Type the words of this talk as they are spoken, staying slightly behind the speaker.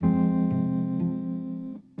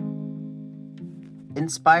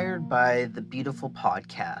Inspired by the beautiful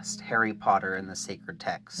podcast, Harry Potter and the Sacred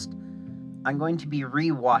Text, I'm going to be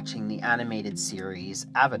re-watching the animated series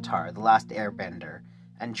Avatar: The Last Airbender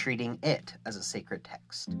and treating it as a sacred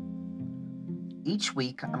text. Each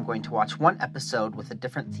week, I'm going to watch one episode with a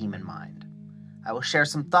different theme in mind. I will share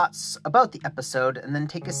some thoughts about the episode and then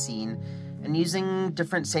take a scene, and using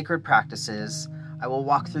different sacred practices, I will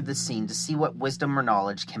walk through the scene to see what wisdom or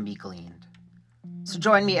knowledge can be gleaned. So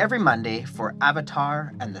join me every Monday for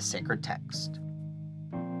Avatar and the Sacred Text.